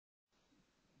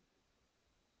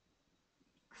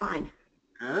fine.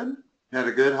 Good. Had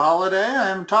a good holiday? I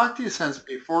haven't talked to you since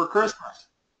before Christmas.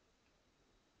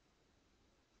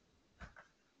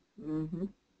 Mm-hmm.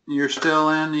 You're still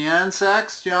in the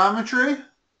NSEX geometry?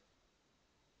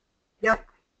 Yep.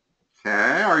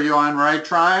 Okay. Are you on right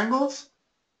triangles?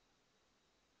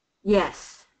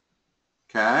 Yes.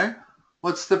 Okay.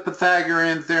 What's the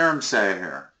Pythagorean theorem say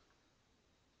here?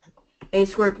 A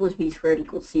squared plus b squared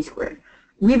equals c squared.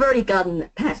 We've already gotten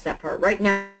past that part. Right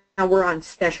now we're on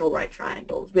special right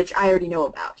triangles, which I already know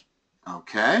about.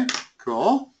 Okay,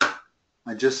 cool.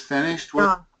 I just finished with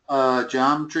a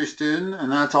geometry student,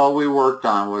 and that's all we worked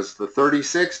on was the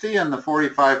 30-60 and the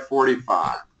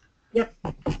 45-45. Yep.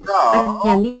 So,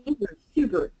 and these are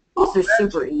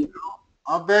super easy.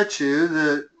 I'll bet you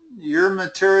that your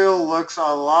material looks a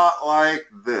lot like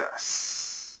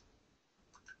this.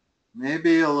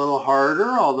 Maybe a little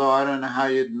harder, although I don't know how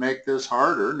you'd make this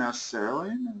harder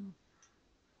necessarily.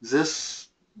 Is this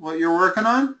what you're working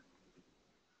on?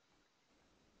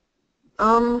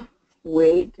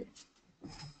 Wait.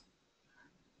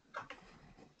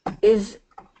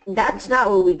 That's not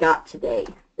what we got today.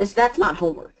 That's not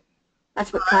homework.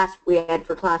 That's what we had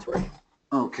for classwork.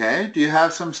 Okay. Do you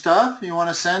have some stuff you want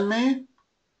to send me?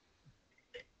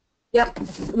 Yep.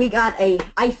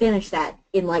 I finished that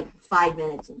in like 5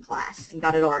 minutes in class and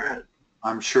got it all right.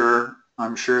 I'm sure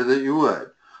that you would.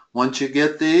 Once you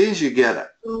get these, you get it.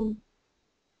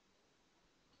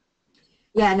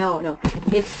 Yeah, no.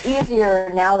 It's easier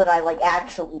now that I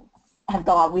actually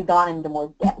we've gone into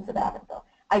more depth about it though.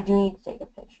 I do need to take a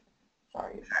picture.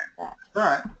 Sorry about that. All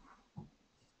right.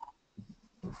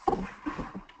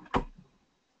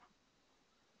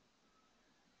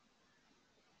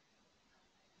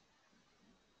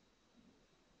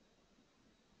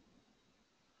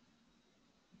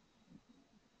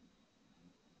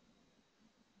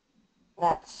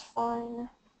 That's fine.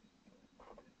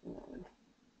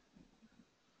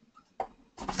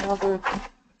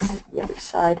 The other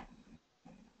side.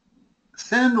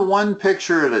 Send one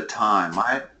picture at a time.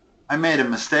 I made a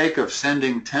mistake of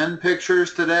sending 10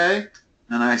 pictures today,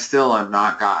 and I still have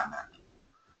not gotten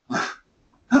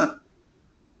it.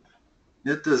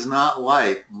 It does not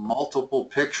like multiple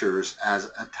pictures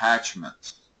as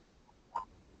attachments.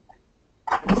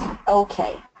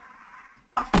 Okay.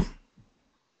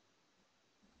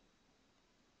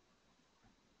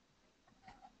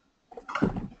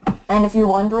 And if you're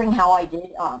wondering how I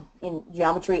did in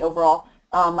geometry overall,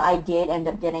 I did end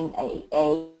up getting an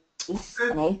A.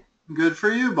 Good for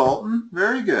you, Bolton.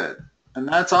 Very good. And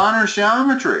that's honors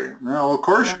geometry. Well, of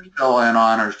course you're still in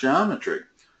honors geometry.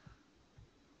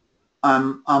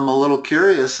 I'm a little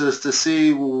curious as to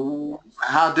see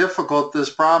how difficult these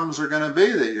problems are going to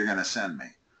be that you're going to send me.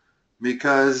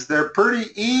 Because they're pretty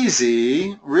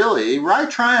easy, really. Right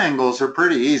triangles are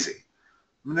pretty easy.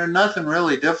 I mean, there's nothing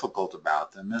really difficult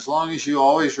about them. As long as you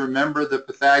always remember the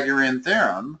Pythagorean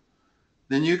theorem,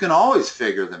 then you can always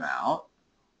figure them out.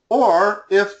 Or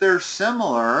if they're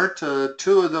similar to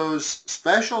two of those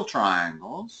special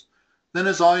triangles, then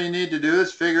it's all you need to do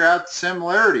is figure out the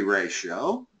similarity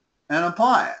ratio and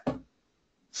apply it.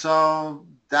 So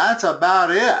that's about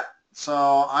it.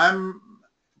 So I'm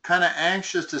kind of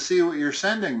anxious to see what you're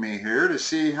sending me here to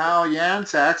see how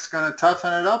Yansak's going to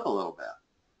toughen it up a little bit.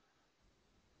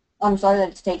 I'm sorry that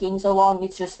it's taking so long.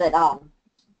 It's just that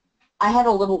I had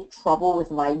a little trouble with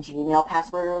my Gmail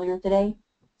password earlier today,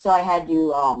 so I had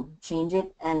to change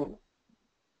it, and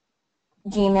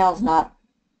Gmail's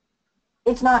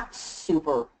it's not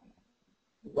super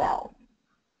well.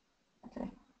 Okay.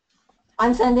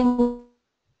 I'm sending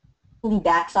the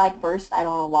backside first. I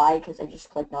don't know why, because I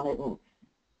just clicked on it and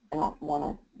I don't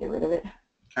want to get rid of it.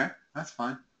 Okay, that's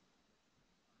fine.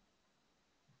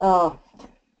 Oh.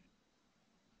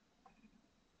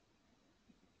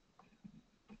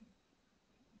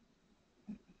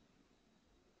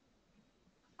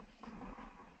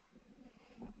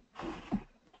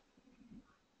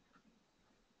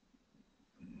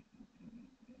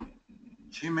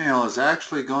 Gmail is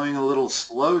actually going a little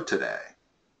slow today.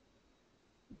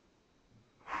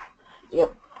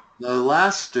 Yep. The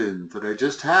last student that I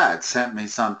just had sent me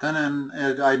something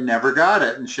and I never got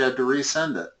it and she had to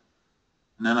resend it.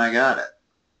 And then I got it.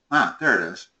 Ah, there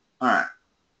it is. All right.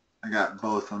 I got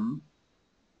both of them.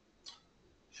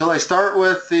 Shall I start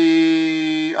with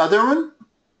the other one?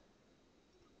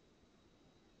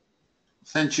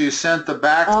 Since you sent the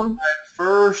backside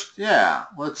first, yeah,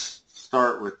 let's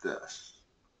start with this.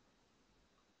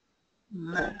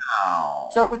 Now.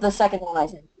 Start with the second one I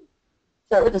sent you.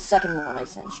 Start with the second one I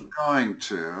sent you. I'm going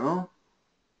to.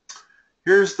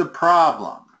 Here's the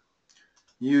problem.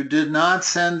 You did not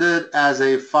send it as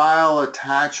a file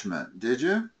attachment, did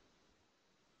you?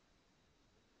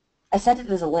 I sent it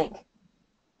as a link.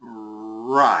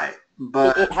 Right,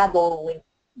 but It had the little link.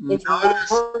 It's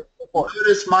notice, worked before.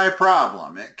 notice my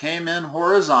problem. It came in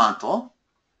horizontal,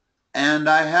 and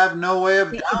I have no way of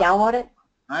Can you download it?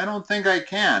 I don't think I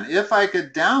can. If I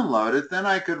could download it, then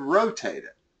I could rotate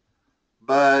it.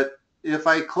 But if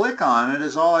I click on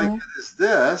it, all I get is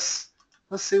this.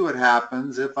 Let's see what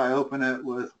happens if I open it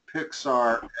with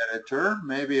Pixar Editor.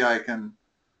 Maybe I can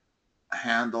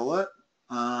handle it.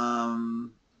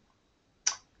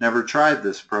 Never tried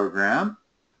this program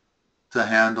to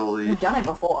handle the... You've done it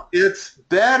before. It's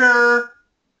better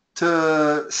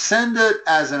to send it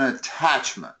as an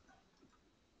attachment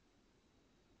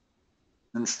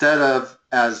instead of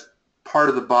as part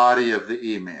of the body of the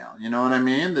email. You know what I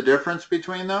mean? The difference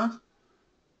between those?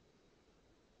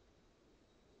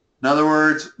 In other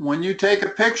words, when you take a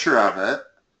picture of it,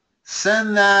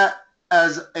 send that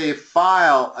as a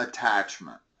file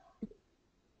attachment.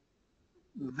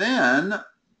 Then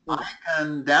I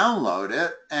can download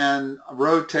it and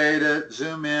rotate it,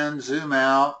 zoom in, zoom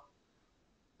out.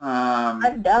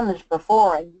 I've done this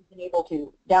before and you've been able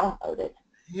to download it.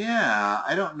 Yeah,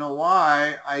 I don't know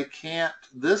why I can't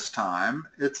this time.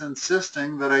 It's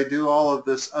insisting that I do all of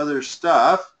this other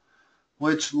stuff,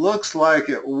 which looks like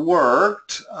it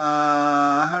worked.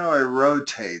 How do I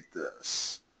rotate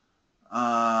this?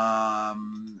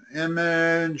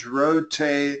 Image,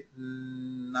 rotate,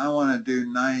 I want to do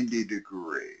 90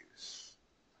 degrees.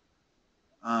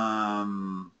 All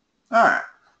right,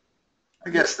 I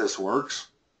guess this works.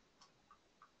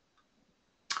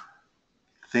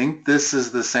 Think this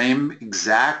is the same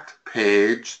exact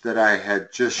page that I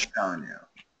had just shown you.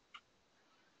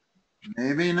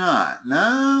 Maybe not.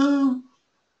 No,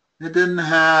 it didn't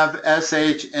have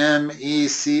SHMECIAL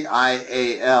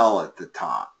at the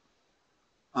top.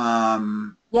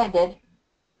 Yeah, it did.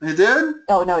 It did?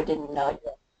 Oh, no, it didn't. No, it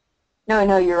didn't.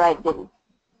 No, you're right, it didn't.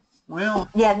 Well,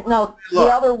 yeah, no, look,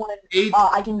 the other one,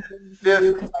 I can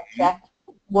do because I checked,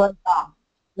 was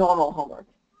normal homework.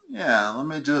 Yeah, let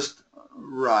me just,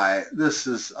 right, this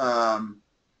is, all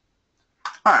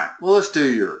right, well, let's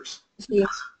do yours. See?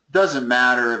 Doesn't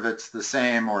matter if it's the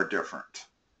same or different.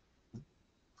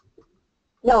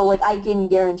 No, like, I can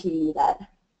guarantee you that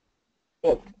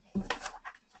it,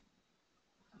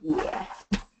 yeah.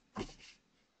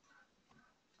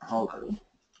 Hold on.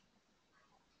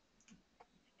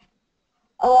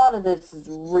 A lot of this is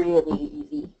really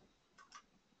easy.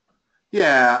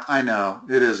 Yeah, I know.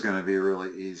 It is going to be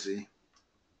really easy.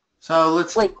 So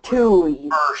let's like too easy.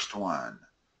 First one.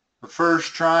 The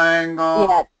first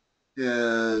triangle is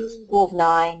A equals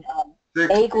 9.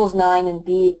 A equals 9 and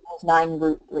B equals 9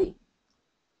 root 3.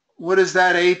 What is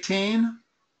that, 18?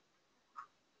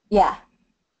 Yeah.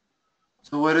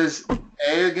 So what is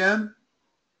A again?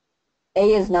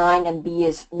 A is 9 and B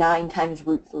is 9 times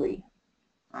root 3.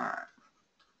 All right.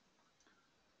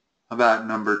 How about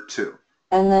number 2?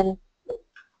 And then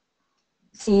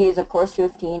C is, of course,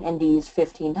 15, and D is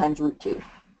 15 times root 2.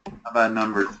 How about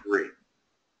number 3?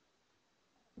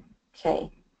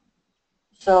 Okay.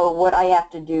 So what I have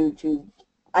to do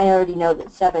I already know that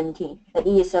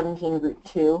E is 17 root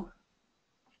 2.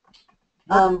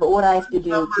 But what I have to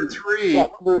do to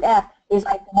get root F is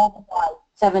I can multiply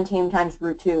 17 times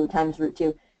root 2 times root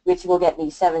 2, which will get me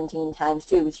 17 times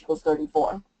 2, which equals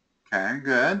 34. Okay,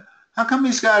 good. How come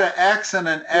he's got an X and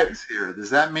an X here? Does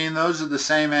that mean those are the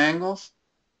same angles?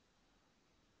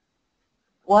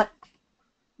 What?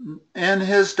 In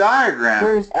his diagram.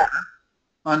 Where's F?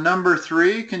 On number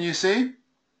 3, can you see?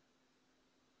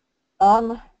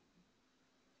 No.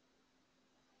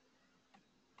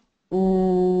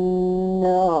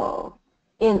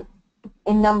 In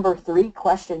number 3,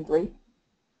 question 3?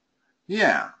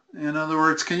 Yeah. In other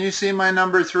words, can you see my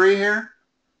number 3 here?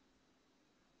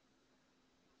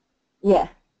 Yeah.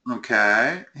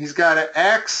 Okay. He's got an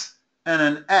X and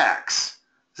an X.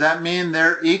 Does that mean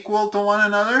they're equal to one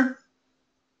another?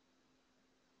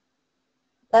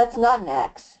 That's not an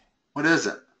X. What is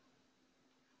it?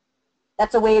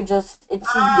 That's a way of just, it's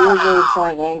a weird way of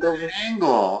showing angles.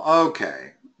 Angle.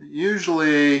 Okay.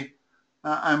 Usually,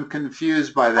 I'm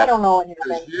confused by that. I don't know what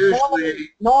happens.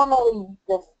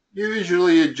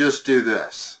 Usually you just do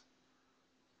this.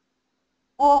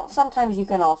 Well, sometimes you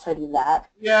can also do that.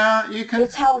 Yeah, you can.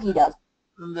 It's how he does.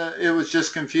 It was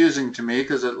just confusing to me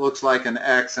because it looks like an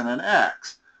X and an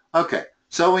X. Okay,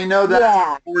 so we know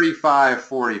that's 45,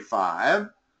 45.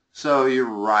 So you're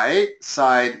right.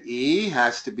 Side E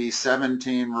has to be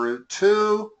 17 root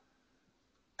 2.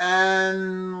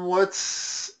 And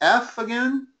what's F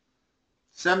again?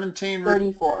 17 root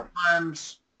 34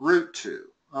 times root 2.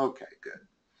 Okay, good.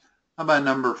 How about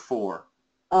number 4?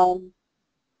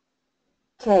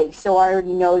 Okay, so I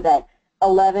already know that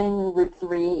 11 root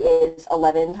 3 is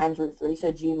 11 times root 3,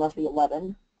 so g must be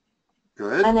 11.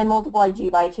 Good. And then multiply g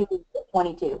by 2 is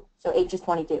 22, so h is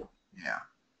 22. Yeah,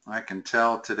 I can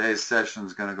tell today's session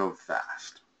is going to go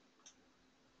fast.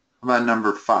 How about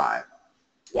number 5?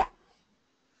 Yeah.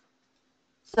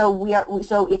 So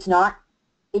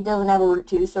it doesn't have a root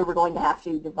 2, so we're going to have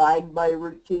to divide by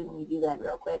root 2. Let me do that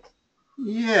real quick.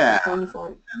 Yeah,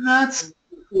 24 and that's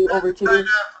over 2. kind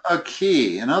of a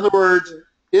key. In other words,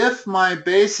 if my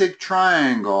basic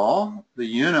triangle, the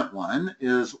unit one,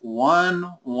 is 1,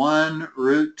 1,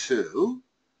 root 2,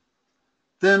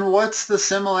 then what's the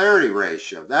similarity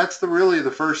ratio? That's really the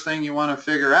first thing you want to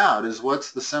figure out is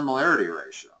what's the similarity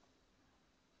ratio.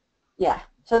 Yeah,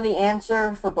 so the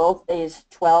answer for both is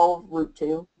 12 root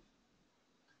 2.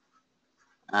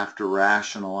 After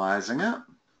rationalizing it.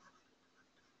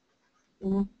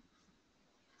 Mm-hmm.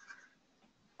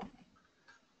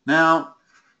 Now,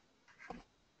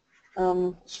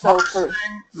 The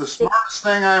smartest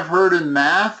thing I've heard in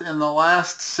math in the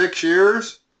last 6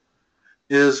 years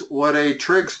is what a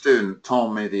trig student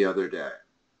told me the other day,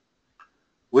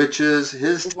 which is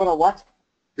his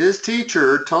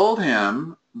teacher told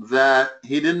him that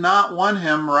he did not want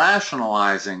him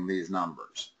rationalizing these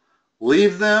numbers.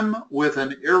 Leave them with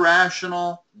an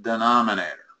irrational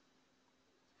denominator.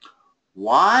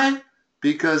 Why?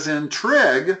 Because in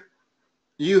trig,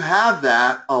 you have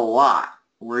that a lot,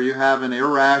 where you have an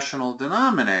irrational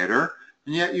denominator,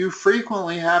 and yet you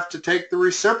frequently have to take the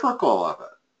reciprocal of it.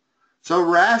 So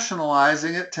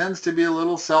rationalizing it tends to be a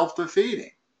little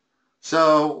self-defeating.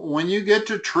 So when you get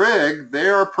to trig, they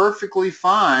are perfectly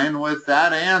fine with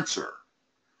that answer.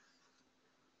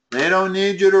 They don't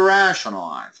need you to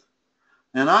rationalize it.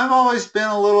 And I've always been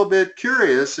a little bit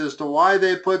curious as to why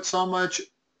they put so much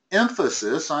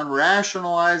emphasis on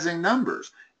rationalizing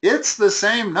numbers. It's the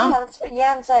same number.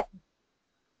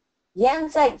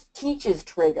 Yancek teaches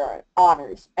trig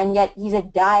honors, and yet he's a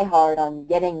diehard on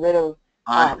getting rid of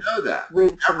I know that.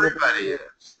 Everybody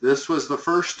is. This was the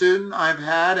first student I've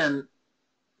had in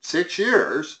 6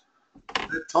 years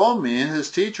that told me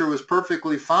his teacher was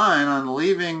perfectly fine on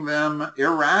leaving them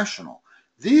irrational.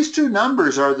 These two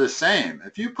numbers are the same.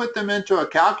 If you put them into a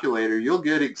calculator, you'll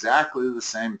get exactly the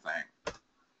same thing.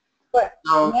 But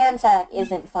so, Yancek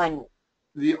isn't fine.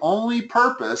 The only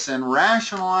purpose in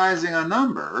rationalizing a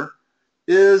number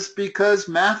is because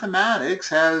mathematics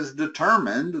has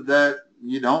determined that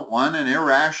you don't want an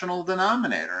irrational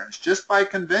denominator. It's just by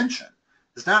convention.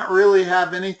 It does not really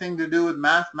have anything to do with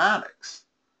mathematics.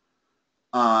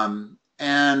 Since,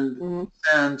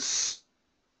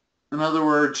 in other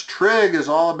words, trig is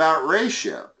all about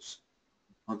ratios.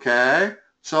 Okay?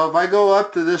 So if I go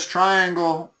up to this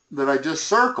triangle that I just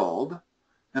circled,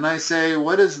 and I say,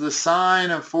 what is the sine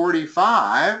of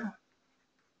 45?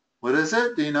 What is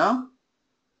it? Do you know?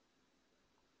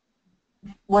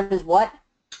 What is what?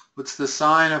 What's the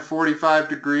sine of 45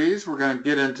 degrees? We're going to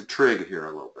get into trig here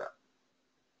a little bit.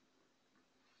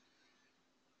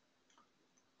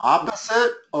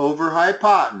 Opposite over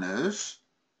hypotenuse,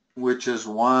 which is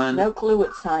 1. No clue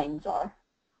what sines are.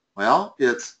 Well,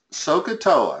 it's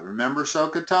SOHCAHTOA. Remember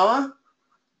SOHCAHTOA?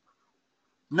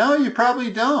 No, you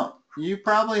probably don't. You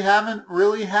probably haven't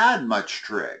really had much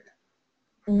trig.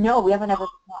 No, we haven't ever.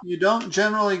 You don't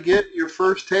generally get your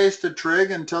first taste of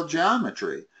trig until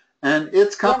geometry. And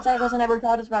it's coming. Yes, I wasn't ever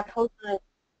taught us about cosine.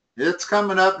 It's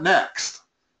coming up next.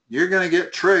 You're going to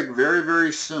get trig very,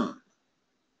 very soon.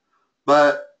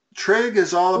 But trig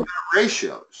is all about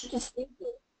ratios. Which is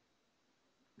stupid.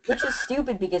 Which is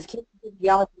stupid because kids who took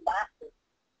geometry last year.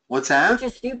 What's that? Which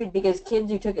is stupid because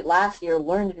kids who took it last year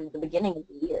learned it at the beginning of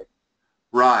the year.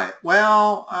 Right.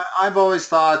 Well, I've always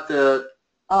thought that...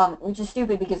 which is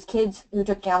stupid because kids who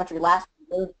took geometry last year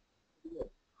learned it at the beginning of the year.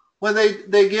 Well,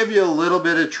 they give you a little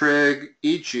bit of trig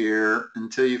each year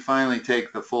until you finally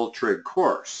take the full trig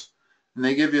course. And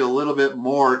they give you a little bit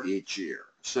more each year.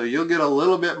 So you'll get a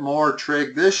little bit more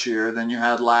trig this year than you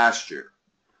had last year.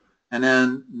 And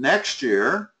then next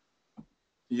year,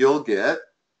 you'll take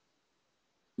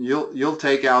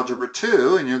algebra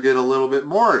 2 and you'll get a little bit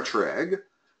more trig.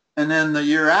 And then the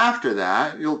year after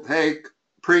that, you'll take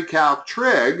pre-calc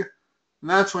trig, and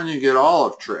that's when you get all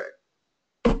of trig.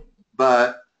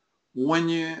 But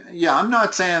I'm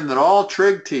not saying that all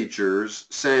trig teachers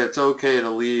say it's okay to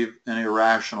leave an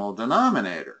irrational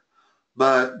denominator.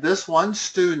 But this one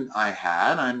student I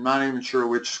had, I'm not even sure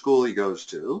which school he goes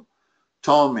to,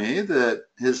 told me that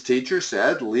his teacher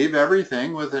said, leave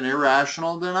everything with an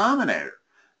irrational denominator.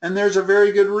 And there's a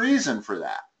very good reason for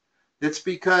that. It's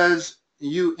because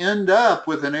you end up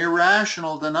with an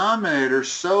irrational denominator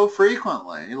so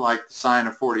frequently, like the sine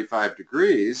of 45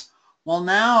 degrees. Well,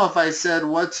 now if I said,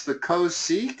 what's the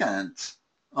cosecant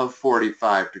of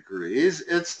 45 degrees,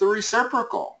 it's the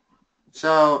reciprocal.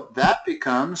 So that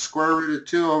becomes square root of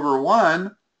 2 over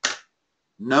 1.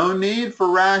 No need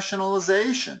for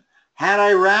rationalization. Had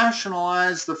I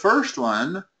rationalized the first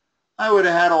one, I would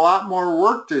have had a lot more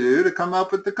work to do to come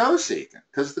up with the cosecant,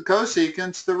 because the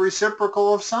cosecant's the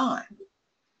reciprocal of sine.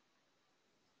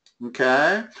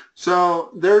 Okay,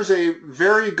 so there's a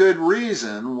very good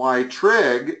reason why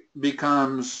trig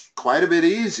becomes quite a bit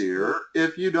easier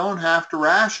if you don't have to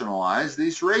rationalize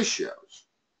these ratios.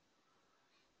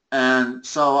 And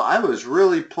so I was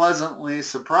really pleasantly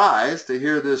surprised to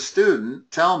hear this student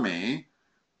tell me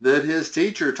that his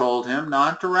teacher told him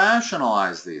not to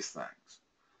rationalize these things.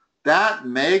 That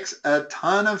makes a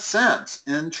ton of sense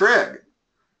in trig.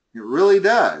 It really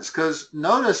does, because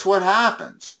notice what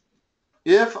happens.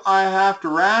 If I have to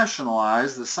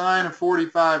rationalize the sine of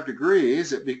 45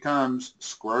 degrees, it becomes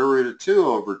square root of 2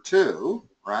 over 2,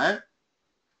 right?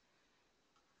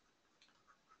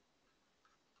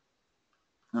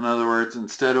 In other words,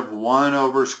 instead of 1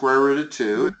 over square root of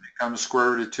 2, it becomes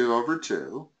square root of 2 over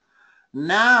 2.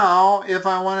 Now, if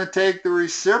I want to take the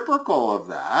reciprocal of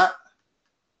that,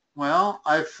 well,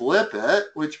 I flip it,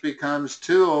 which becomes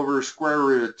 2 over square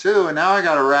root of 2, and now I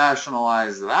got to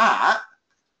rationalize that.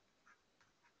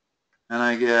 And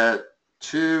I get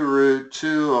 2 root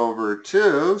 2 over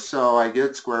 2, so I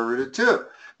get square root of 2.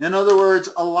 In other words,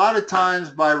 a lot of times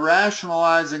by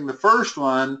rationalizing the first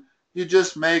one, you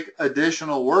just make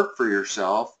additional work for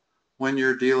yourself when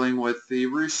you're dealing with the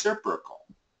reciprocal.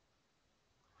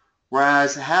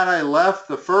 Whereas had I left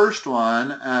the first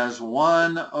one as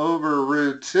 1 over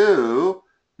root 2,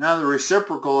 now the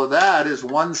reciprocal of that is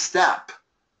one step.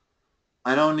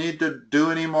 I don't need to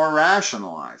do any more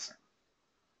rationalizing.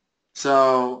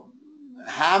 So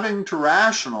having to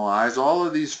rationalize all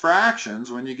of these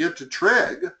fractions when you get to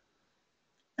trig,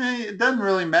 it doesn't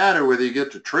really matter whether you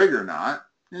get to trig or not.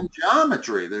 In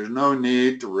geometry, there's no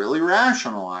need to really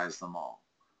rationalize them all.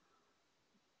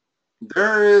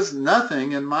 There is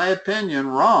nothing, in my opinion,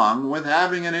 wrong with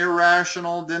having an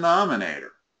irrational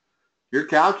denominator. Your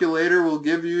calculator will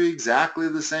give you exactly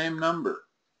the same number.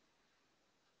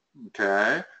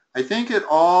 Okay? I think it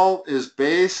all is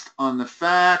based on the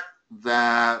fact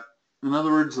that, in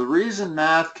other words, the reason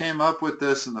math came up with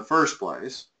this in the first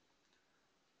place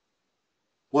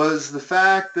was the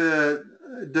fact that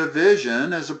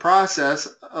division is a process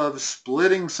of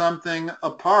splitting something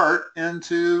apart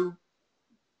into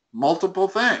multiple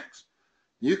things.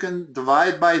 You can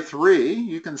divide by 3,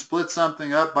 you can split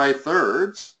something up by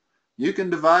thirds, you can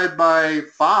divide by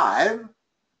 5,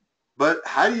 but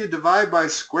how do you divide by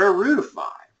square root of 5?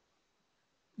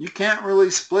 You can't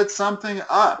really split something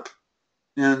up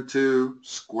into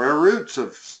square roots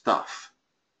of stuff.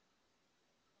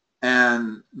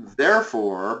 And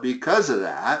therefore, because of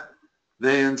that,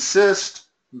 they insist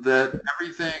that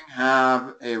everything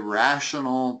have a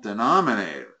rational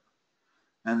denominator.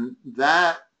 And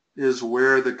that is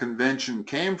where the convention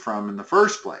came from in the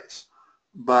first place.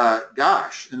 But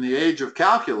gosh, in the age of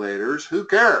calculators, who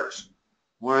cares?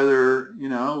 Whether, you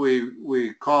know,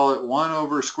 we call it 1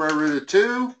 over square root of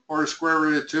 2 or square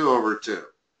root of 2 over 2.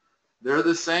 They're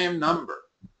the same number.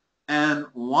 And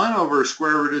 1 over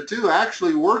square root of 2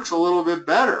 actually works a little bit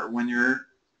better when you're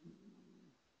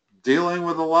dealing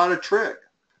with a lot of trig.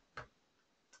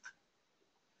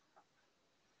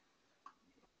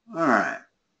 All right.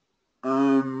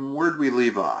 Where'd we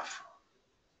leave off?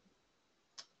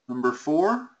 Number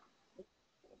 4?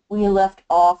 We left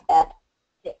off at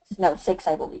 6. No, 6,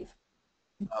 I believe.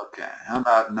 Okay. How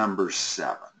about number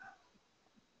 7?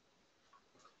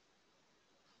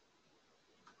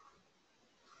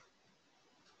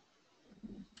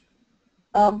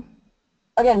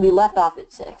 Again, we left off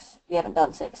at 6. We haven't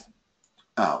done 6.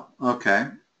 Oh, okay.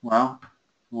 Well,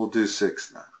 we'll do 6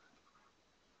 then.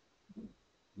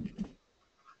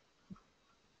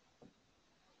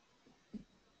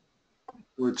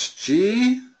 What's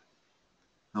G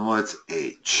and what's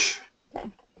H?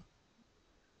 Okay.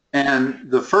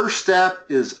 And the first step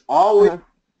is always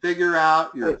figure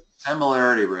out your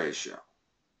similarity ratio.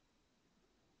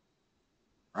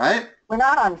 Right? We're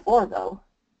not on 4, though.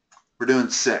 We're doing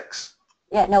 6.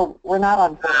 Yeah, no, we're not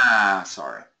on 4. Ah,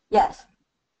 sorry. Yes.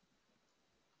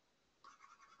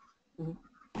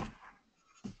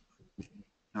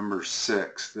 Number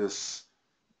 6. This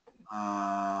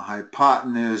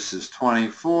hypotenuse is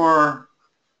 24,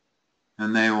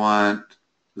 and they want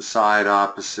the side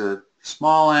opposite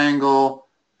small angle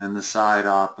and the side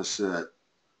opposite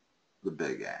the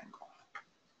big angle.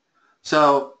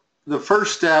 So the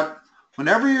first step,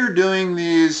 whenever you're doing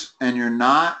these and you're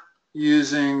not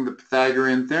using the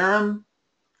Pythagorean theorem,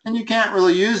 and you can't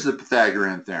really use the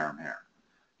Pythagorean theorem here,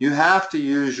 you have to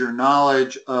use your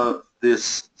knowledge of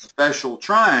this special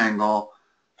triangle.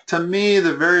 To me,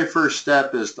 the very first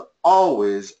step is to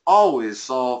always, always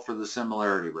solve for the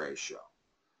similarity ratio.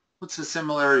 What's the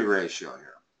similarity ratio here?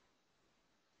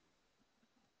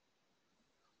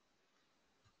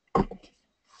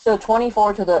 So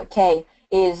 24 to the k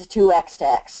is 2x to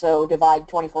x. So divide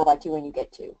 24 by 2 and you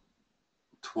get 2.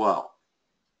 12.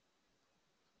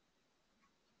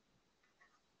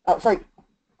 Oh, sorry,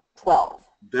 12.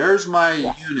 There's my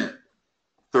Yes. unit,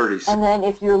 36. And then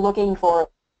if you're looking for...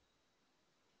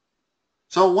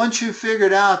 So once you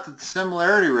figured out that the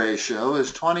similarity ratio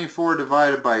is 24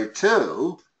 divided by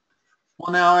 2,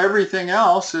 well, now everything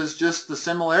else is just the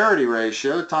similarity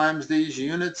ratio times these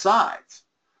unit sides.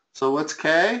 So what's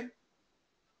K?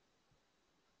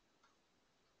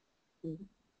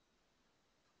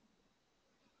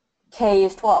 K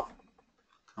is 12.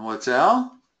 And what's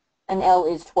L? And L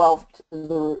is 12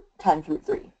 times root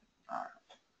 3. All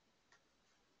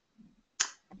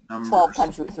right. 12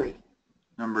 times root 3.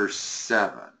 Number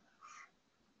 7.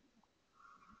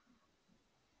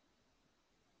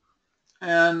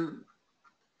 And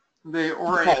they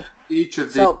orient each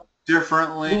of these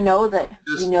differently. We know that.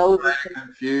 Just to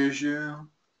confuse you.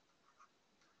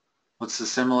 What's the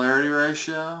similarity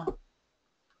ratio?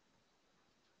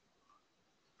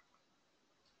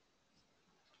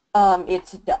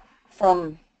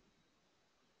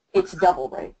 It's double,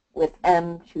 right? With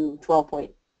m to 12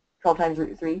 times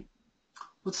root 3.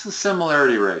 What's the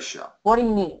similarity ratio? What do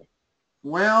you mean?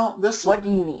 Well, what do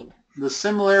you mean? The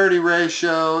similarity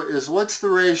ratio is what's the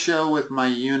ratio with my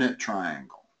unit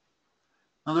triangle.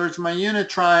 In other words, my unit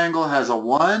triangle has a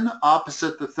 1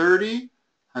 opposite the 30,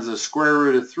 has a square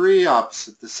root of 3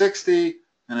 opposite the 60,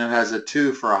 and it has a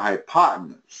 2 for a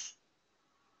hypotenuse.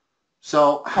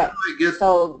 So how do I get the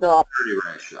similarity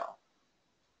ratio?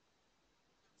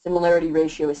 Similarity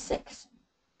ratio is 6.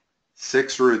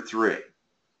 6 root 3.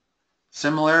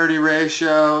 Similarity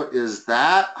ratio is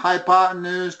that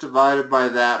hypotenuse divided by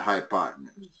that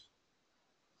hypotenuse.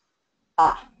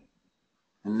 Ah.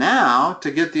 And now,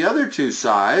 to get the other two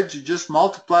sides, you just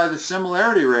multiply the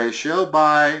similarity ratio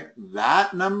by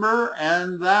that number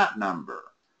and that number.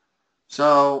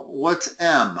 So what's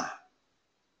M?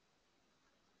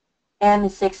 M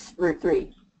is 6 root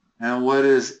 3. And what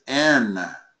is N?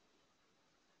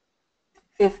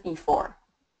 54.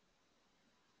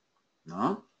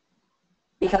 No.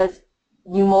 Because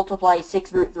you multiply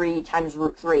 6 root 3 times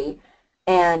root 3,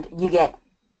 and you get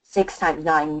 6 times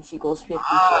 9, which equals 54.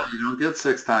 Ah, you don't get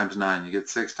 6 times 9. You get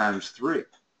 6 times 3.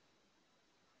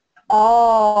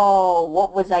 Oh,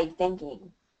 what was I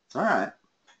thinking? It's all right.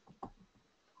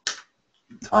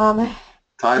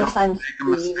 Title 6 times make a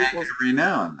mistake every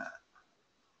now and then.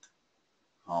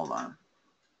 Hold on.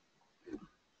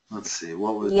 Let's see.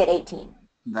 What was... You get 18.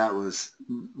 That was...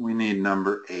 We need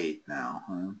number 8 now,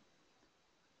 huh?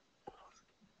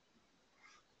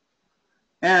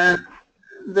 And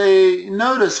they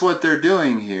notice what they're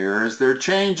doing here is they're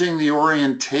changing the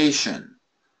orientation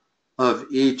of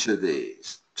each of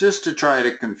these just to try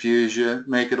to confuse you,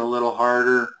 make it a little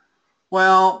harder.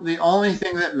 Well, the only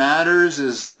thing that matters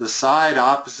is the side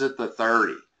opposite the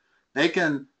 30. They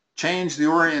can change the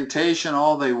orientation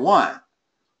all they want,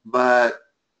 but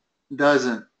it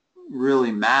doesn't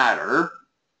really matter.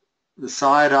 The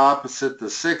side opposite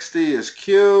the 60 is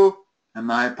Q, and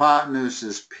the hypotenuse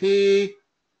is P.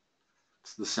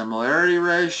 It's the similarity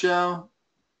ratio.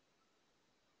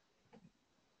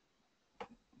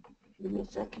 Give me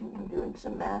a second, I'm doing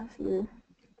some math here.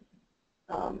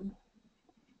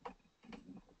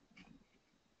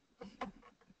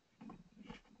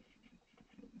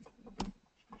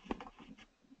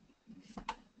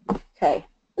 Okay,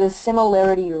 the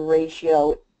similarity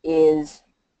ratio is,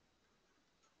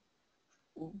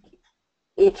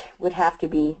 it would have to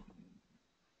be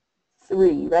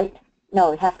 3, right? No,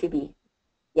 it'd have to be,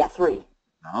 yeah, 3.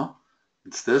 No,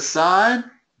 it's this side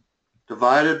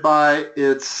divided by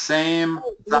its same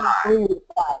side. 3 root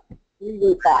 5. 3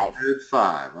 root 5. Root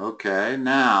 5. Okay,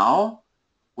 now,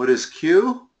 what is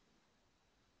Q?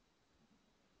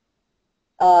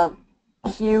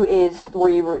 Q is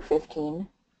 3 root 15.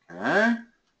 Okay,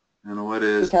 and what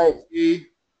is P?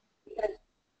 Because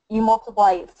you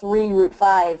multiply 3 root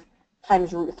 5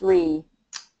 times root 3,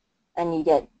 and you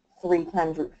get 3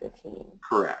 times root 15.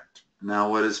 Correct. Now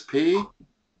what is P?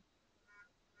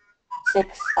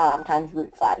 6 times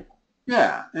root 5.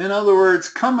 Yeah, in other words,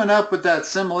 coming up with that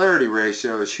similarity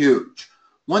ratio is huge.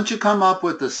 once you come up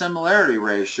with the similarity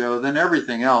ratio, then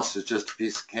everything else is just a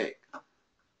piece of cake.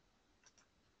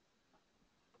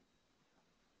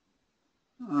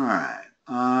 All right.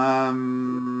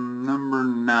 Number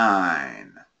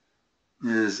 9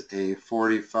 is a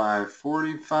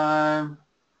 45-45.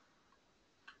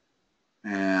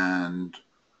 And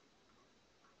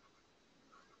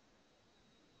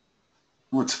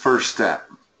what's first step?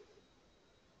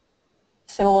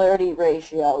 Similarity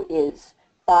ratio is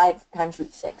 5 times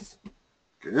root 6.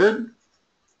 Good.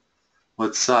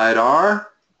 What side R?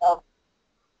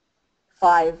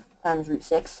 5 times root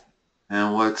 6.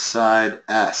 And what side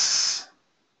S?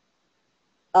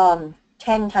 10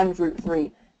 times root 3,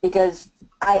 because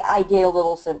I did a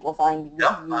little simplifying.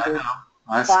 Yep, I know.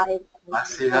 I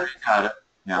see how you got it.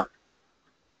 Yeah.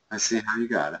 I see how you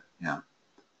got it. Yeah.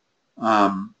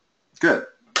 Good.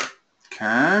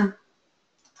 Okay.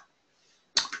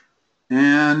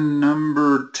 And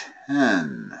number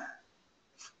 10.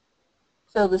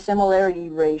 So the similarity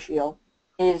ratio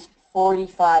is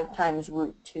 45 times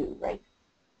root 2, right?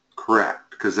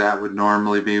 Correct, because that would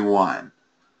normally be 1.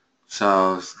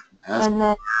 So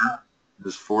S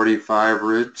is 45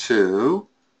 root 2,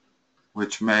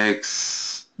 which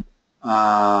makes T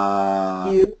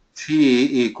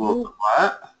equal to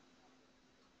what?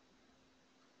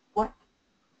 What?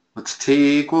 What's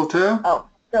T equal to? Oh,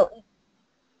 so,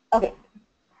 okay.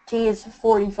 T is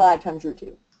 45 times root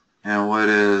 2. And what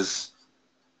is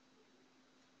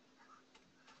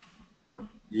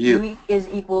U? U is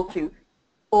equal to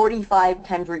 45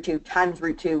 times root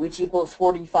 2, which equals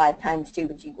 45 times 2,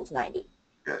 which equals 90.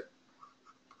 Good.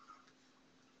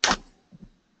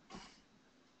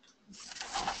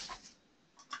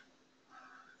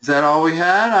 Is that all we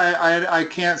had? I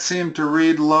can't seem to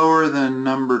read lower than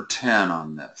number 10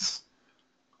 on this.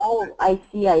 Oh, I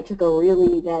see. I took a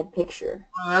really bad picture.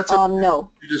 Well, that's okay. No.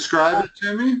 You describe it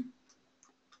to me?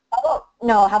 How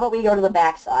about we go to the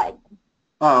back side?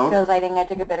 Oh. Because I think I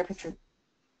took a better picture.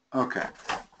 Okay.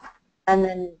 And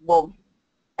then I'll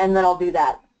do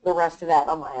that, the rest of that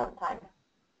on my own time.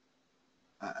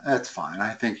 That's fine.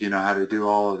 I think you know how to do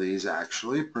all of these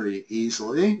actually pretty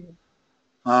easily.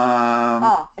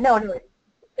 No,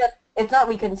 it's not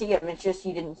we couldn't see them. It's just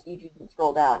you didn't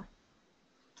scroll down.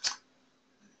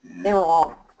 They were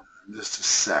all. Just a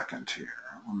second here.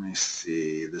 Let me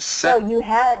see. No, you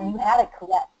had it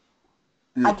correct.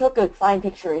 I took a fine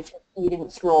picture. It's just you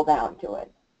didn't scroll down to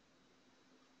it.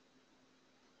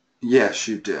 Yes,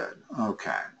 you did.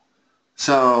 Okay.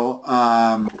 So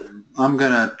I'm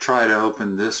going to try to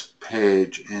open this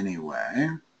page anyway.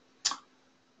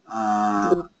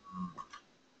 Part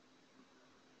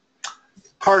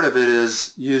of it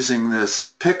is using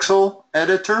this pixel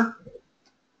editor.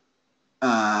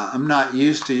 I'm not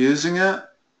used to using it,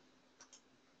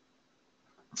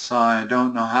 so I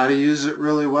don't know how to use it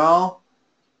really well.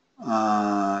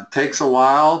 It takes a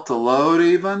while to load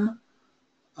even.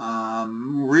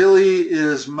 Really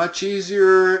is much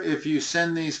easier if you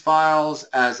send these files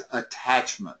as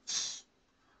attachments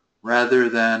rather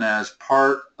than as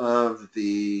part of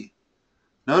the...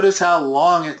 Notice how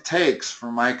long it takes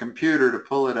for my computer to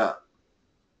pull it up.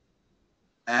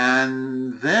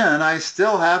 And then I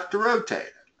still have to rotate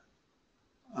it.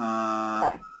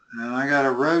 And I got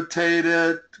to rotate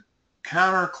it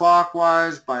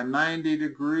counterclockwise by 90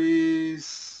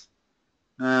 degrees.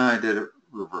 No, I did it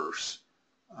reverse.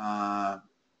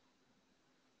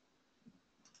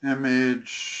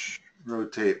 Image,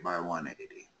 rotate by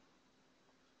 180.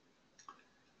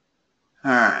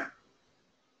 All right.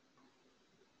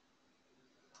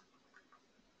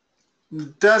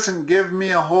 Doesn't give me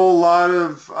a whole lot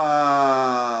of,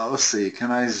 let's see, can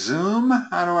I zoom?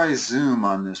 How do I zoom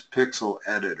on this pixel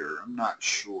editor? I'm not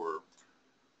sure.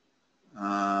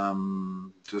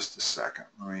 Just a second.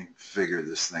 Let me figure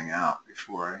this thing out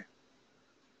before I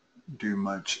do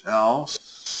much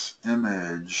else.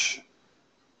 Image.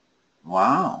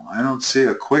 Wow, I don't see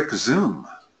a quick zoom.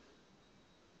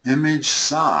 Image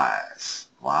size.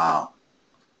 Wow.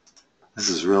 This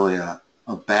is really a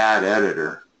bad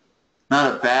editor.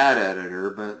 Not a bad editor,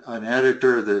 but an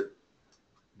editor that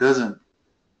doesn't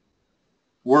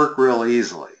work real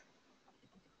easily.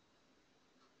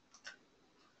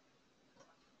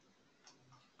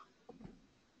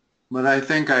 But I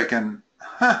think I can,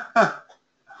 I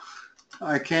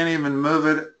can't even move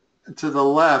it to the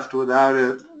left without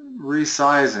it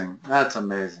resizing. That's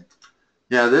amazing.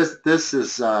 Yeah, this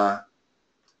is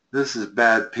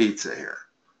bad pizza here.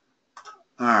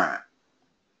 All right.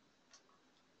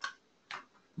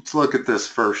 Let's look at this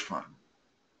first one.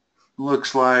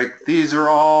 Looks like these are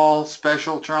all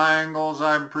special triangles,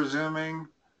 I'm presuming.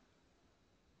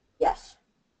 Yes.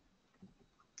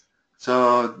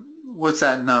 So what's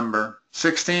that number?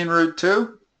 16 root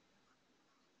 2?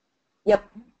 Yep,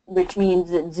 which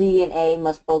means that Z and A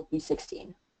must both be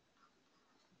 16.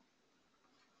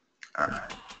 All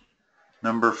right.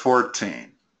 Number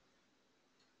 14.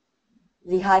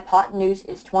 The hypotenuse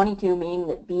is 22, meaning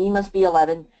that B must be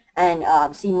 11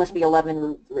 and C must be 11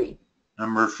 root 3.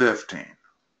 Number 15.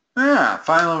 Yeah,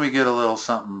 finally we get a little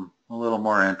something a little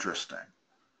more interesting.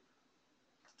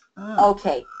 Oh.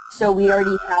 Okay, so we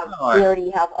already have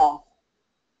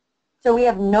so we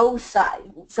have no side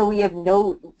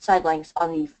lengths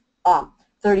on the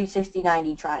 30, 60,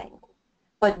 90 triangle.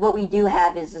 But what we do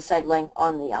have is the side length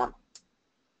on the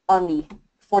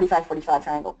 45, 45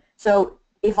 triangle. So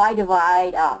if I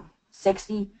divide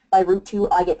 60 by root 2,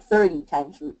 I get 30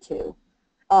 times root 2.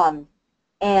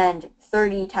 And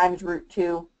 30 times root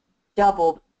 2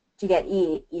 doubled to get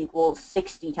E equals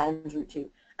 60 times root 2.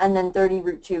 And then 30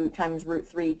 root 2 times root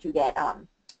 3 to get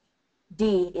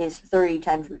D is 30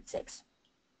 times root 6.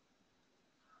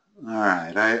 All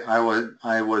right,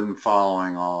 I wasn't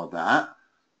following all of that.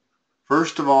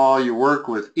 First of all, you work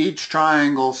with each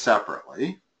triangle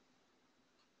separately,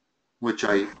 which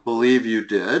I believe you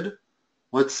did.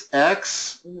 What's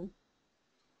X? Mm-hmm.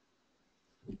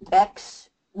 X,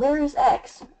 where is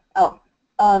X? Oh,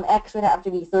 X would have to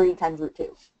be 30 times root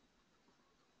 2.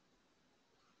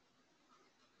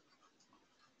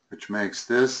 Which makes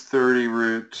this 30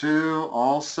 root 2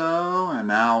 also, and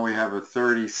now we have a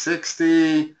 30,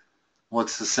 60.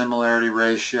 What's the similarity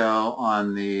ratio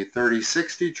on the 30,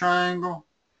 60 triangle?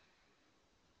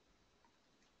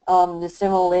 The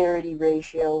similarity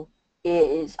ratio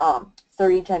is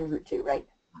 30 times root 2, right?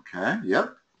 Okay,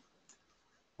 yep.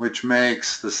 Which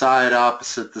makes the side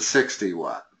opposite the 60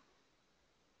 what?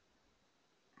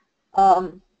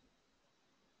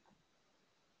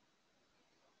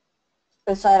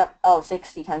 The side up, oh,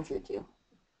 60 times root 2.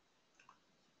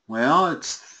 Well,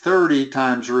 it's 30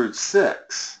 times root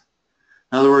 6.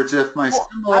 In other words, if my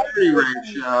similarity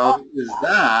ratio is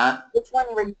that... Which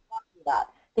one were you talking about?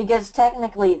 Because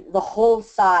technically, the whole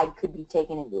side could be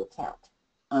taken into account.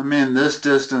 I mean this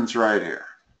distance right here.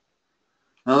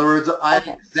 In other words, I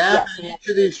examine each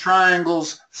of these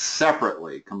triangles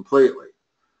separately, completely.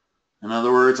 In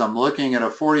other words, I'm looking at a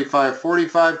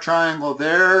 45-45 triangle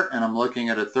there, and I'm looking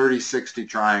at a 30-60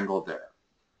 triangle there.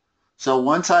 So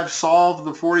once I've solved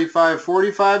the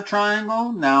 45-45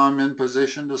 triangle, now I'm in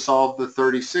position to solve the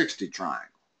 30-60 triangle.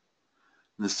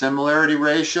 And the similarity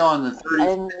ratio on the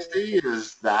 30-60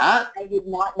 is that. I did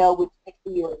not know which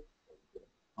 60 you were.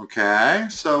 Okay,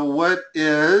 so what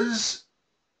is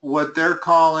what they're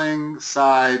calling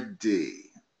side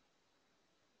D?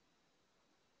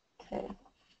 Okay.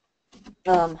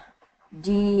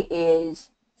 D is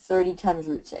 30 times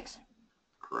root 6.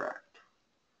 Correct.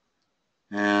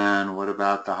 And what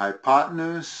about the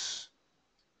hypotenuse?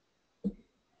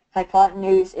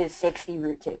 Hypotenuse is 60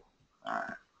 root 2. All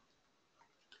right.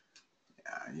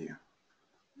 Yeah,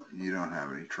 you don't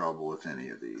have any trouble with any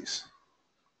of these.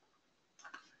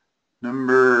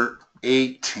 Number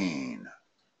 18.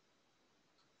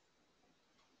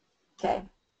 Okay.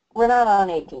 We're not on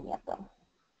 18 yet, though.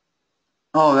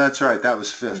 Oh, that's right. That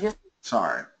was 50.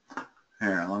 Sorry.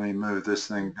 Here, let me move this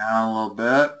thing down a little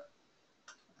bit.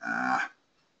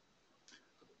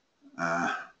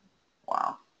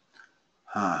 Wow.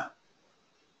 Huh.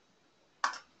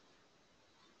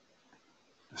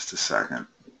 Just a second.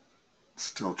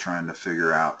 Still trying to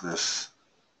figure out this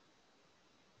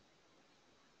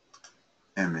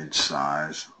image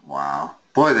size. Wow.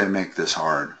 Boy, they make this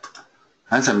hard.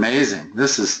 That's amazing.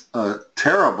 This is a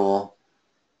terrible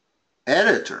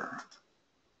editor.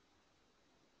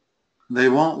 They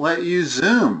won't let you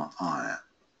zoom on it.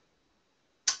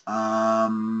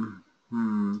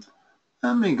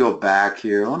 Let me go back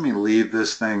here. Let me leave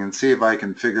this thing and see if I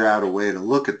can figure out a way to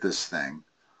look at this thing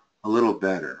a little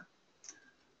better.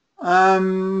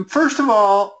 First of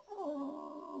all,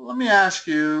 let me ask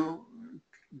you,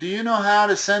 do you know how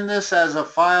to send this as a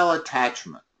file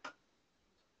attachment?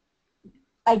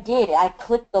 I did. I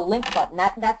clicked the link button.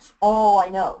 That's all I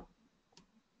know.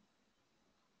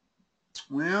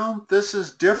 Well, this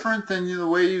is different than the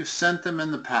way you've sent them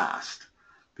in the past.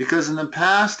 Because in the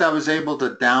past, I was able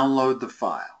to download the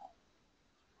file.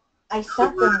 I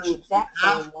sent them the exact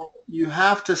same way. You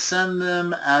have to send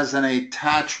them as an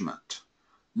attachment,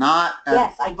 not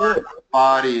as the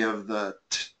body of the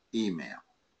email.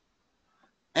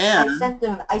 And I sent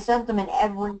them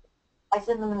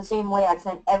in the same way I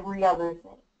sent every other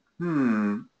thing.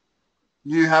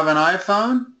 You have an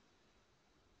iPhone?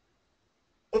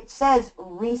 It says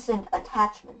recent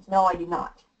attachments. No, I do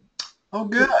not. Oh,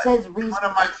 good. It says You're reason. one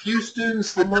of my few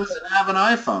students that And those doesn't have an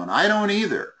iPhone. I don't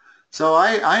either. So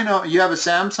I know you have a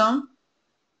Samsung?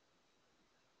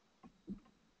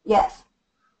 yes.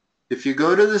 If you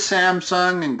go to the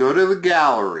Samsung and go to the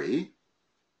gallery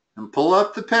and pull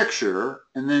up the picture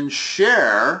and then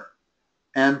share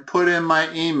and put in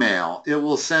my email, it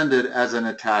will send it as an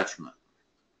attachment.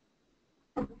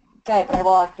 Okay, but I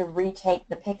will have to retake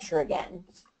the picture again.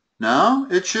 No,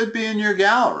 it should be in your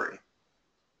gallery.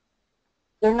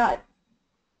 They're not.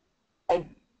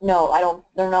 No, I don't.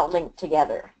 They're not linked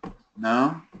together.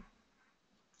 No?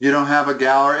 You don't have a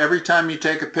gallery? Every time you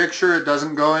take a picture, it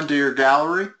doesn't go into your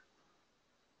gallery?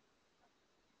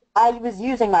 I was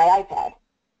using my iPad.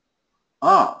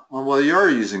 Oh, well, you're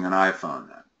using an iPhone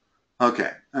then.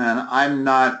 Okay, and I'm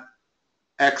not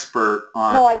expert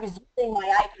on... No, I was using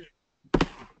my iPad.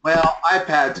 Well,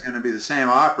 iPad's going to be the same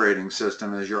operating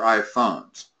system as your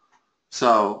iPhones.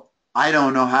 So I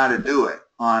don't know how to do it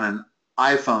on an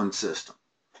iPhone system.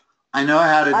 I know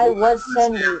how to do it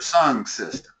on a Samsung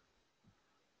system.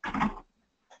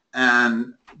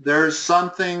 And there's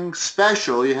something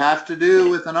special you have to do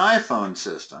with an iPhone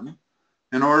system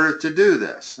in order to do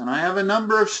this. And I have a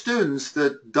number of students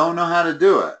that don't know how to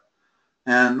do it.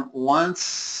 And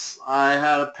once I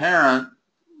had a parent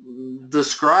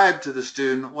describe to the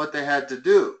student what they had to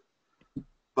do.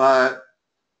 But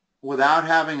without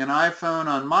having an iPhone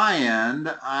on my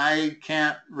end, I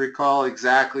can't recall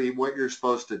exactly what you're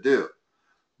supposed to do.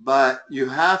 But you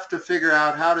have to figure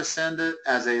out how to send it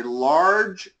as a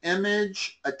large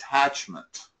image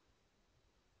attachment.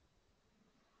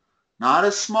 Not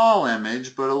a small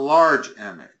image, but a large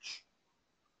image.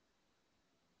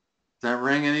 Does that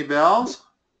ring any bells?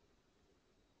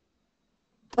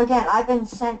 Again,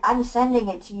 I'm sending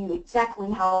it to you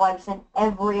exactly how I've sent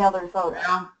every other photo.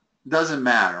 Well, doesn't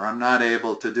matter. I'm not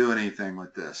able to do anything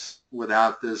with this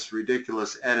without this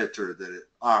ridiculous editor that it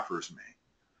offers me.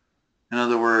 In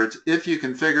other words, if you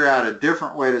can figure out a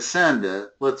different way to send it,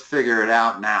 let's figure it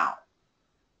out now,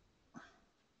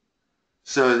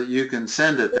 so that you can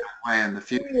send it that way in the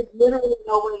future. There is literally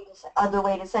no other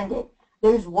way to send it.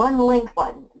 There's one link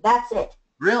button. That's it.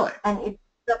 Really? And it's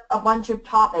a bunch of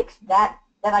topics that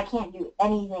I can't do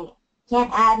anything.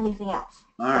 Can't add anything else.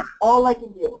 All right. That's all I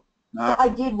can do. So I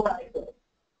did what I could.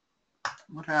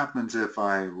 what happens if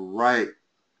I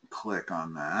right-click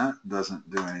on that? Doesn't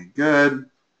do any good.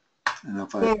 And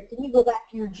if I... Here, can you go back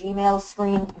to your Gmail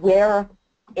screen where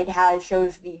it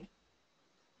shows the...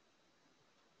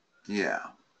 Yeah.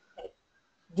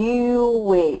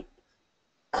 Wait.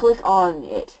 Click on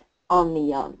it, on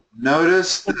the,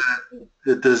 Notice that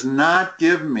it does not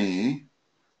give me...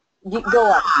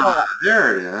 Go up.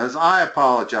 There it is. I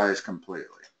apologize completely.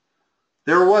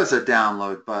 There was a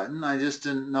download button. I just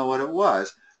didn't know what it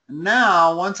was.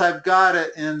 Now, once I've got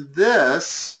it in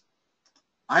this,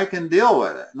 I can deal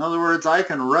with it. In other words, I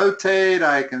can rotate,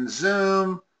 I can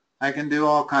zoom, I can do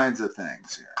all kinds of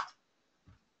things here.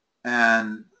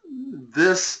 And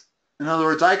this, in other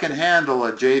words, I can handle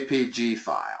a JPG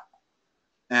file.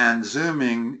 And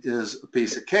zooming is a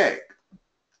piece of cake.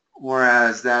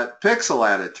 Whereas that pixel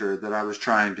editor that I was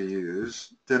trying to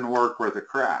use didn't work worth a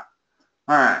crap.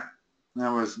 All right, that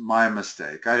was my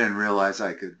mistake. I didn't realize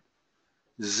I could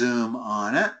zoom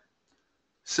on it.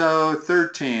 So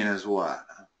 13 is what?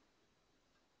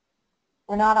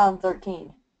 We're not on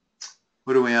 13.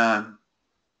 What are we on?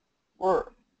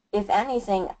 If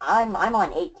anything, I'm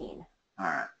on 18. All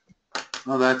right.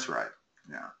 Well, that's right.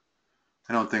 Yeah.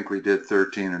 I don't think we did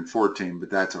 13 and 14,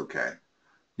 but that's okay.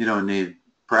 You don't need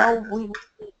practice. No, we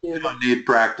you don't need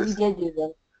practice. We did do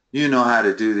them. You know how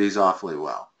to do these awfully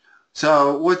well.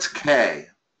 So what's K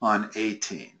on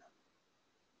 18?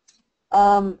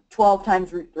 12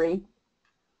 times root 3.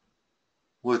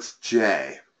 What's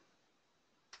J?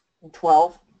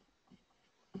 12.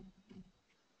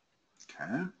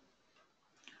 Okay.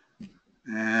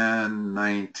 And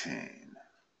 19.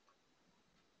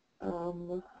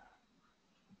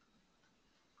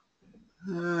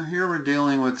 Here we're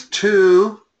dealing with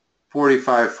two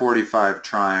 45-45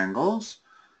 triangles.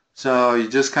 So you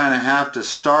just kind of have to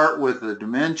start with the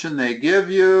dimension they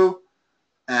give you.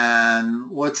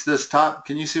 And what's this top?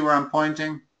 Can you see where I'm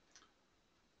pointing?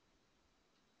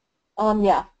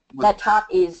 Yeah. That top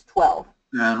is 12.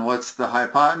 And what's the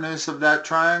hypotenuse of that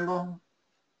triangle?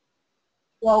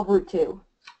 12 root 2.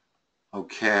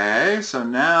 Okay, so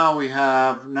now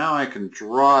I can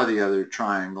draw the other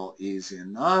triangle easy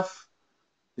enough.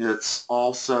 It's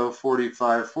also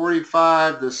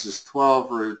 45-45. This is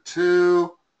 12 root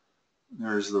 2.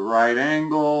 There's the right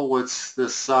angle. What's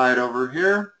this side over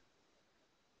here?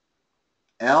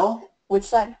 L? Which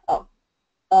side?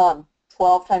 Oh.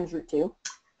 12 times root 2.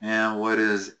 And what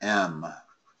is m?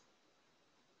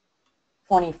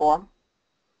 24.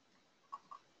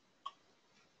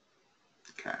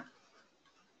 Okay.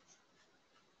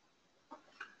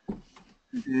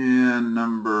 And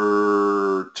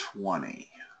number 20.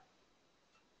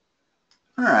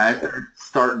 All right, they're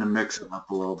starting to mix it up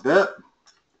a little bit.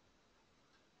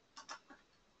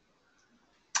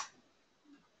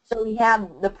 So we have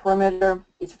the perimeter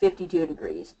is 52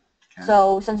 degrees. Okay.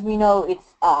 So since we know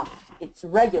it's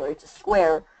regular, it's a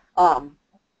square,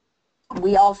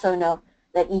 we also know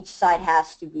that each side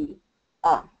has to be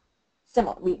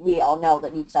similar. We all know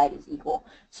that each side is equal.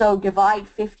 So divide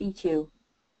 52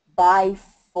 by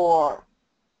 4,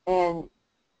 and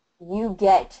you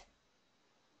get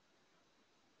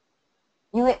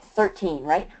 13,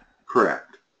 right?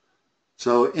 Correct.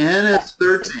 So n is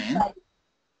 13.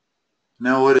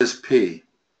 Now what is p?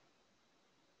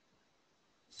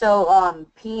 So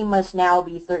p must now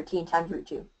be 13 times root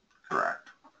 2. Correct.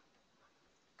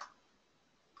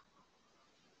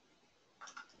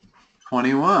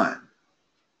 21.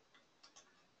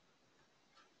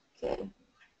 Okay.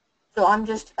 So I'm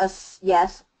just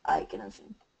yes, I can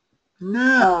assume.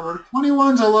 No,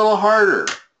 21's a little harder.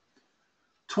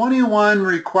 21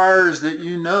 requires that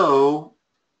you know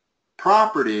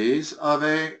properties of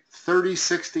a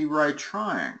 30-60 right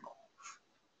triangle.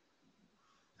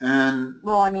 And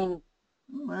Well, I mean,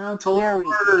 well, it's a little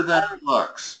harder than it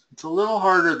looks. It's a little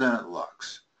harder than it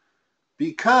looks.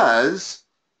 Because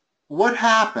what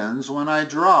happens when I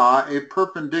draw a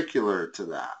perpendicular to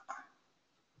that?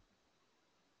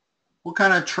 What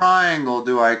kind of triangle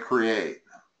do I create?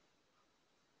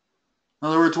 In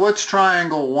other words, what's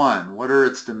triangle 1? What are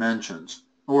its dimensions?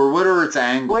 Or what are its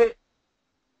angles?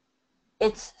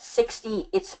 It's 60,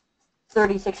 it's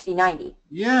 30, 60, 90.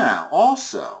 Yeah,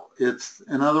 also.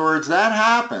 In other words, that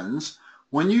happens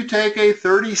when you take a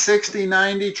 30, 60,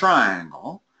 90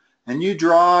 triangle and you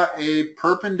draw a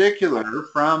perpendicular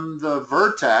from the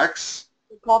vertex.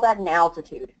 We call that an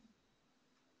altitude.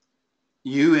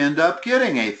 You end up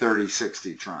getting a 30,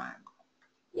 60 triangle.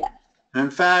 Yes. In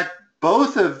fact,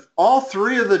 all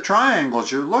three of the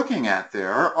triangles you're looking at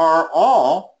there are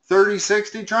all 30,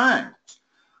 60 triangles.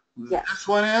 Yes. This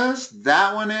one is,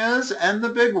 that one is, and the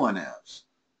big one is.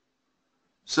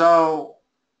 So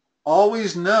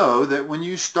always know that when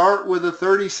you start with a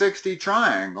 30-60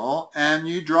 triangle and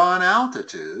you draw an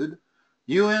altitude,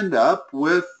 you end up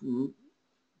with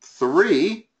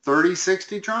 3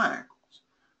 30-60 triangles.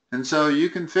 And so you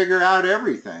can figure out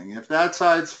everything. If that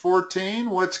side's 14,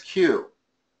 what's Q?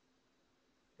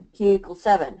 Q equals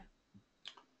 7.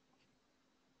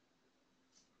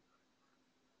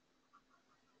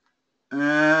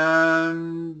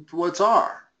 And what's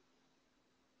R?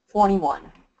 21.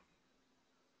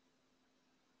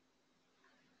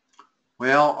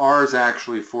 Well, R is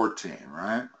actually 14,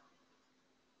 right?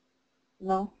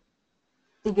 No.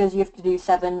 Because you have to do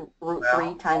 7 root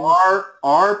 3 times...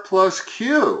 R plus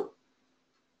Q.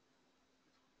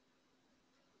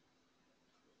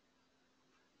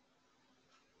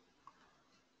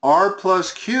 R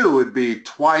plus Q would be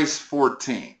twice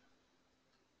 14.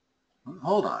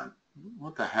 Hold on.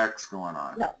 What the heck's going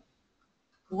on? No.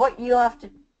 What you have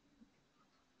to...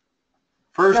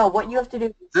 First, no, what you have to do...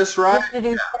 Is this right? You have to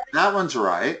do that one's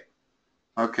right.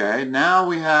 Okay, now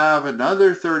we have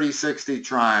another 30-60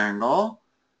 triangle,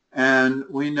 and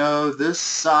we know this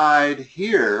side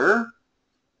here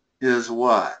is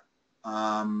what?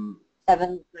 7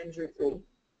 times root 3.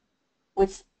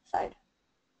 Which side?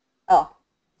 Oh.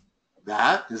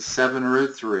 That is 7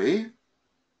 root 3.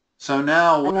 So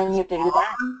now and then you have to do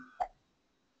that.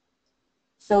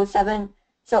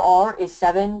 So R is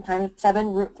 7 times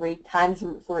 7 root 3 times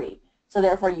root 3. So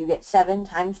therefore you get 7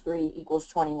 times 3 equals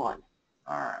 21.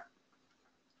 All right.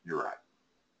 You're right.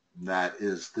 That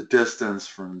is the distance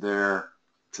from there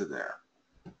to there.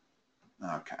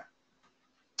 Okay.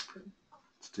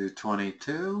 Let's do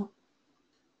 22.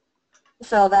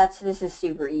 So this is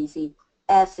super easy.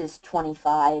 S is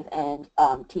 25 and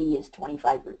T is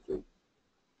 25 root 3.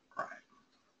 Right.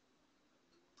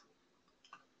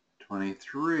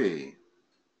 23.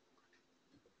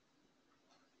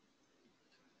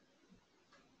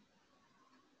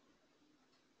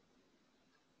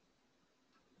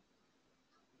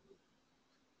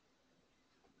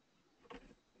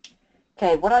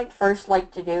 Okay, what I'd first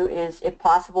like to do is, if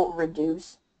possible,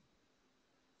 reduce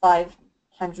 5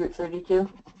 times root 32.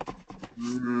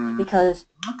 Because...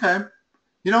 Okay.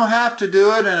 You don't have to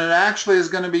do it, and it actually is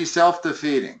going to be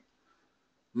self-defeating.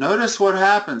 Notice what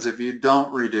happens if you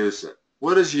don't reduce it.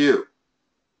 What is U?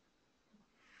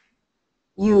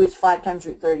 U is 5 times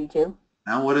root 32.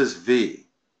 Now what is V?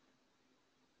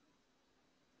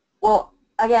 Well,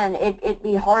 again, it'd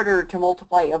be harder to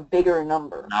multiply a bigger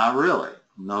number. Not really.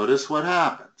 Notice what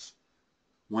happens.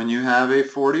 When you have a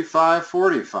 45,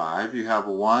 45, you have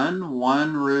 1,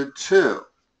 1 root 2.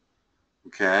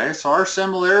 Okay, so our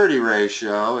similarity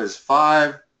ratio is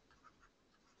 5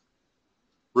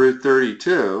 root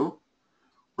 32.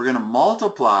 We're going to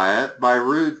multiply it by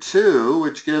root 2,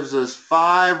 which gives us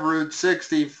 5 root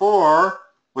 64,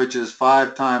 which is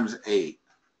 5 times 8.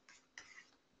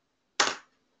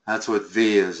 That's what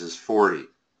V is 40.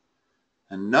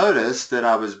 And notice that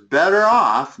I was better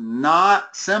off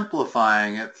not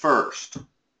simplifying it first,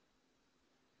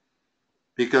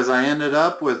 because I ended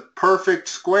up with perfect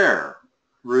square,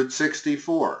 root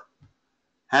 64.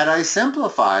 Had I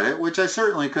simplified it, which I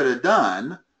certainly could have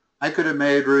done, I could have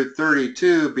made root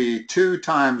 32 be 2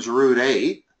 times root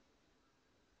 8,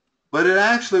 but it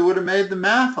actually would have made the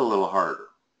math a little harder.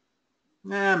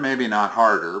 Maybe not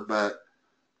harder, but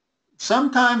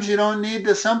sometimes you don't need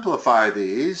to simplify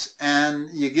these, and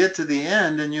you get to the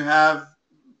end and you have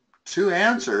two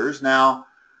answers. Now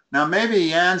maybe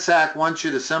Yansack wants you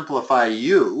to simplify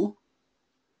u.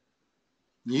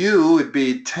 U would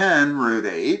be 10 root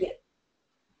 8.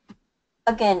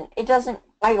 Again, it doesn't,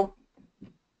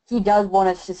 he does want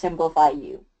us to simplify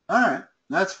u. All right,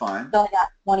 that's fine. So I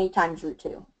got 20 times root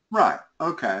 2. Right,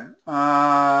 okay.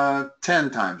 10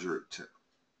 times root 2.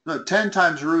 No, 10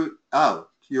 times root, oh,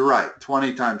 you're right,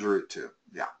 20 times root 2.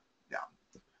 Yeah.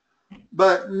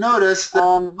 But notice that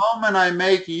the moment I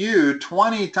make u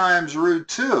 20 times root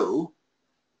 2,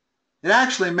 it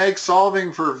actually makes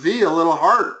solving for v a little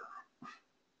harder.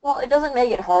 Well, it doesn't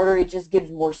make it harder, it just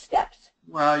gives more steps.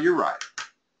 Well, you're right.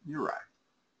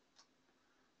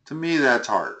 To me, that's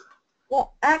harder.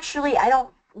 Well, actually, I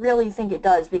don't really think it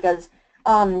does, because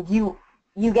you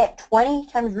get 20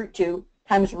 times root 2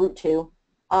 times root 2,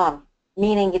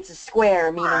 meaning it's a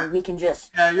square, meaning right. We can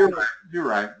just... Yeah, you're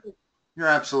right. You're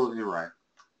absolutely right.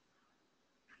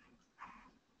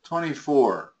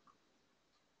 24.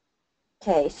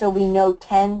 Okay, so we know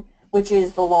 10, which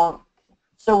is the long...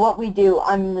 So what we do,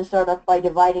 I'm going to start off by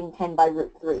dividing 10 by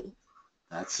root 3.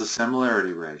 That's the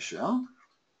similarity ratio.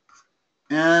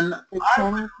 And I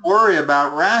wouldn't worry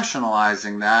about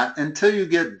rationalizing that until you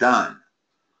get done.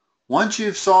 Once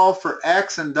you've solved for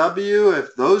x and w,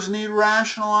 if those need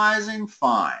rationalizing,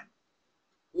 fine.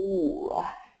 Ooh.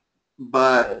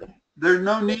 But there's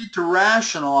no need to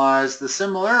rationalize the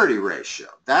similarity ratio.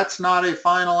 That's not a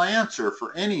final answer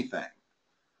for anything.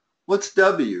 What's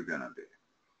w going to be?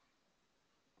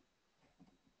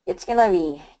 It's going to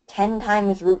be 10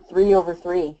 times root 3 over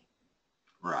 3.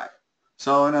 Right.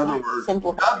 So in other words,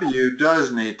 w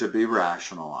does need to be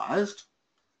rationalized.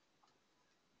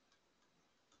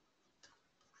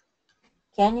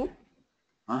 Can you?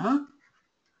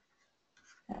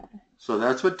 So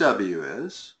that's what w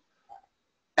is.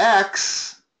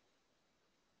 X,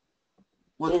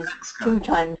 what's x going to be?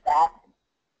 2 times that.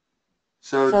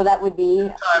 So that would be... 2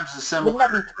 times the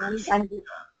similarity. Wouldn't that be 20 times...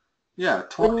 Yeah,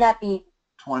 20. Wouldn't that be...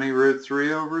 20 root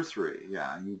 3 over 3.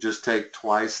 Yeah, you just take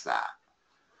twice that.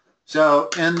 So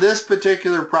in this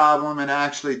particular problem, it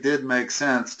actually did make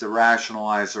sense to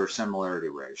rationalize our similarity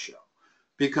ratio,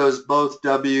 because both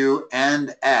w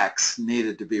and x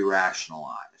needed to be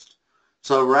rationalized.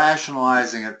 So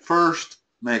rationalizing it first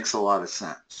makes a lot of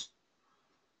sense.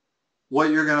 What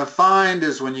you're going to find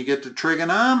is when you get to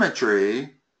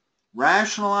trigonometry,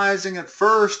 rationalizing it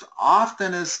first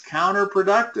often is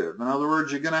counterproductive. In other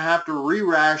words, you're going to have to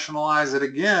re-rationalize it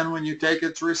again when you take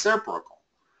its reciprocal.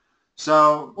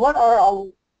 So what are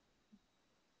all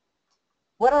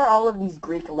of these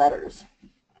Greek letters?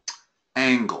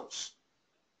 Angles.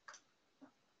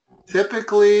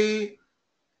 Typically,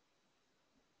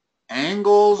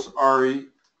 angles are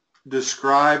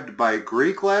described by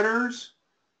Greek letters,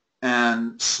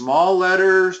 and small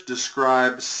letters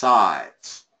describe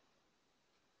sides.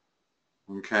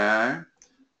 Okay?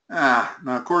 Now,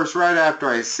 of course, right after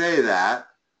I say that,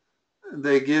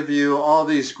 they give you all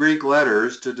these Greek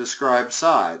letters to describe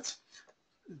sides.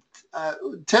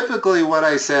 Typically, what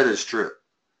I said is true.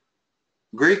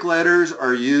 Greek letters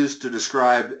are used to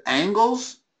describe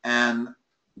angles, and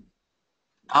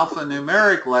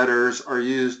alphanumeric letters are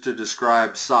used to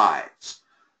describe sides.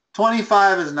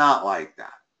 25 is not like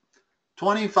that.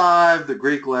 25, the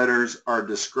Greek letters are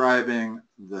describing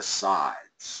the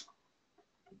sides,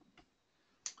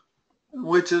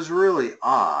 which is really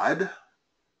odd.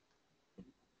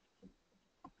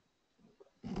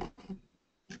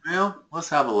 Well, let's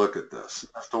have a look at this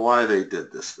as to why they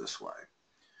did this way.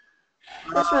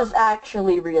 This was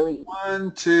actually really...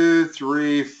 1, 2,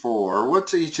 3, 4.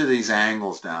 What's each of these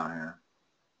angles down here?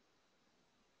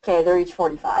 Okay, they're each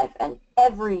 45, and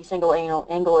every single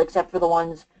angle except for the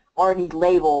ones already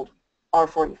labeled are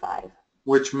 45.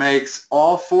 Which makes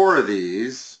all four of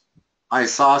these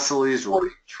isosceles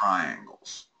right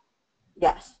triangles.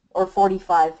 Yes, or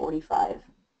 45, 45.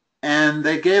 And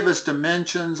they gave us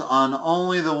dimensions on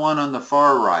only the one on the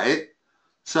far right.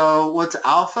 So what's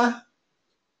alpha?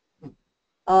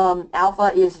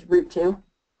 Alpha is root 2.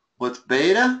 What's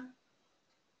beta?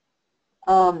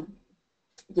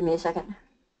 Give me a second.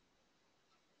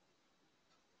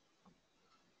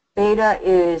 Beta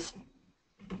is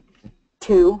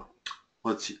 2.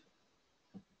 What's,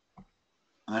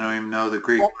 I don't even know the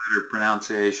Greek letter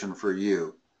pronunciation for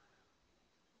you.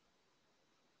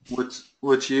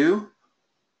 What's you?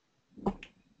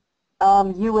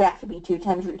 U would have to be 2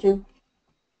 times root 2.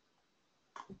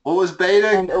 What was beta?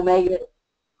 And omega.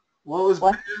 What was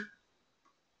what?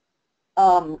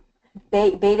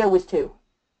 Beta? Beta was 2.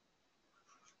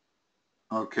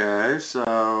 Okay,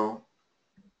 so.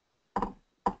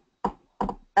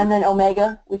 And then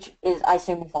omega, which is, I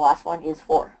assume is the last one, is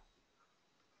 4.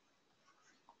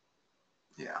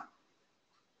 Yeah.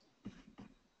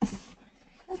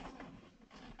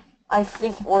 I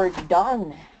think we're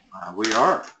done. We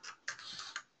are.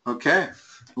 Okay.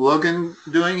 Logan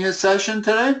doing his session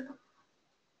today?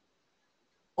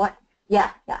 What?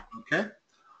 Yeah. Okay.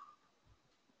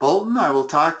 Bolton, I will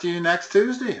talk to you next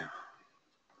Tuesday.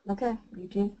 Okay, you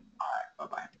too. All right,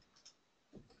 bye-bye.